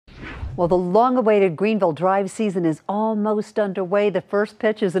Well, the long-awaited Greenville Drive season is almost underway. The first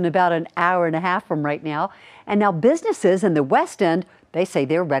pitch is in about an hour and a half from right now. And now businesses in the West End, they say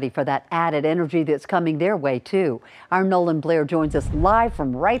they're ready for that added energy that's coming their way, too. Our Nolan Blair joins us live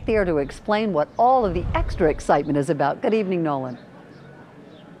from right there to explain what all of the extra excitement is about. Good evening, Nolan.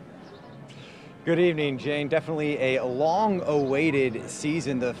 Good evening, Jane. Definitely a long-awaited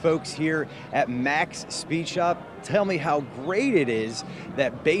season. The folks here at Mac's Speed Shop tell me how great it is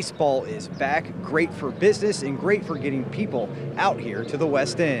that baseball is back. Great for business and great for getting people out here to the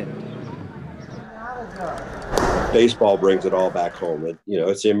West End. Baseball brings it all back home.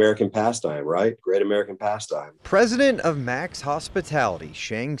 It's the American pastime, right? Great American pastime. President of Mac's Hospitality,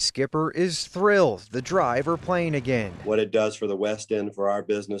 Shane Skipper, is thrilled the Drive are playing again. What it does for the West End for our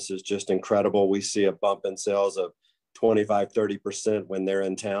business is just incredible. We see a bump in sales of 25–30% when they're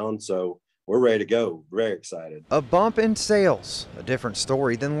in town. So we're ready to go. Very excited. A bump in sales, a different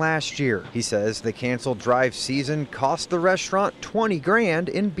story than last year. He says the canceled Drive season cost the restaurant $20 grand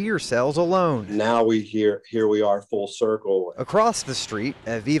in beer sales alone. Now here we are full circle. Across the street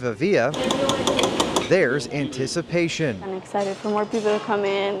at Viva Via, there's anticipation. I'm excited for more people to come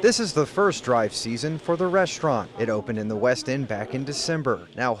in. This is the first Drive season for the restaurant. It opened in the West End back in December.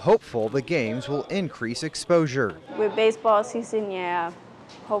 Now hopeful the games will increase exposure. With baseball season, yeah,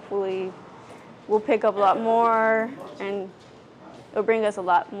 hopefully we'll pick up a lot more and it'll bring us a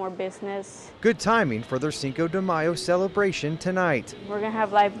lot more business. Good timing for their Cinco de Mayo celebration tonight. We're gonna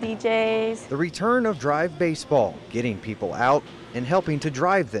have live DJs. The return of Drive baseball, getting people out and helping to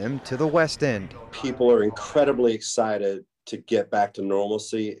drive them to the West End. People are incredibly excited to get back to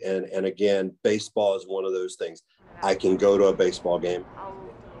normalcy. And again, baseball is one of those things. I can go to a baseball game.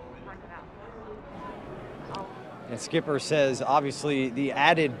 And Skipper says obviously the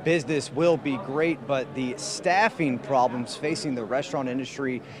added business will be great, but the staffing problems facing the restaurant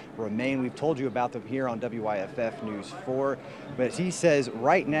industry remain. We've told you about them here on WYFF News 4, but he says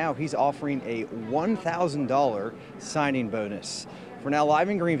right now he's offering a $1,000 signing bonus. For now, live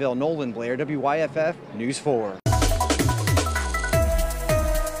in Greenville, Nolan Blair, WYFF News 4.